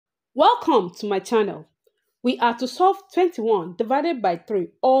Welcome to my channel. We are to solve 21 divided by 3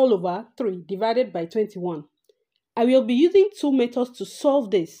 all over 3 divided by 21. I will be using two methods to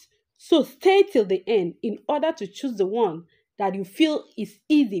solve this, so stay till the end in order to choose the one that you feel is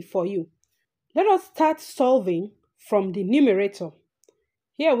easy for you. Let us start solving from the numerator.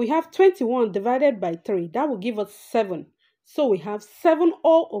 Here we have 21 divided by 3. That will give us 7. So we have 7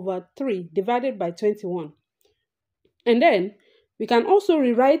 all over 3 divided by 21. And then we can also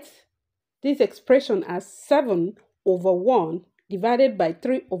rewrite this expression as 7 over 1 divided by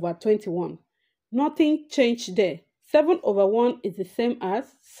 3 over 21. Nothing changed there. 7 over 1 is the same as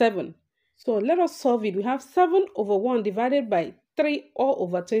 7. So let us solve it. We have 7 over 1 divided by 3 all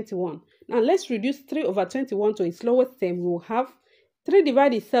over 21. Now let's reduce 3 over 21 to its lowest term. We will have 3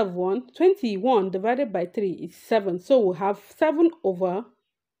 divided 7, 21 divided by 3 is 7. So we'll have 7 over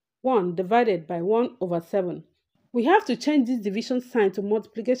 1 divided by 1 over 7. We have to change this division sign to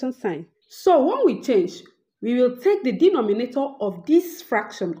multiplication sign. So when we change, we will take the denominator of this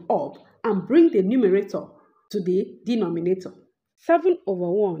fraction up and bring the numerator to the denominator. 7 over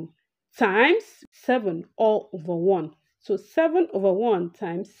 1 times 7 all over 1. So 7 over 1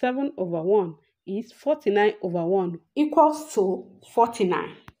 times 7 over 1 is 49 over 1 equals to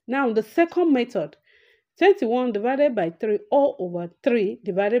 49. Now the second method, 21 divided by 3 all over 3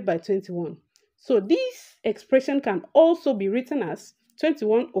 divided by 21. So this expression can also be written as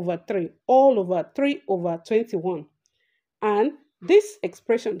 21 over 3 all over 3 over 21. And this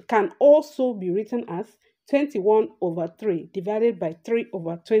expression can also be written as 21 over 3 divided by 3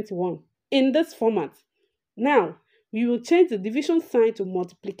 over 21 in this format. Now, we will change the division sign to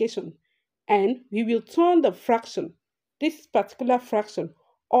multiplication and we will turn the fraction, this particular fraction,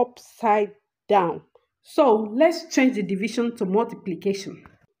 upside down. So, let's change the division to multiplication.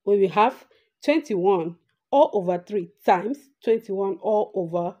 We will have 21 all over 3 times 21 all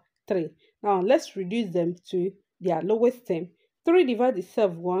over 3. Now let's reduce them to their lowest term. 3 divided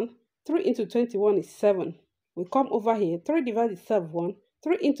 7, 3 into 21 is 7. We come over here, 3 divided 7,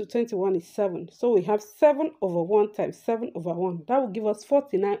 3 into 21 is 7. So we have 7 over 1 times 7 over 1. That will give us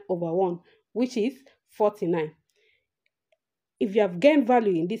 49 over 1, which is 49. If you have gained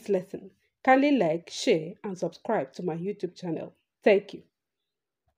value in this lesson, kindly like, share, and subscribe to my YouTube channel. Thank you.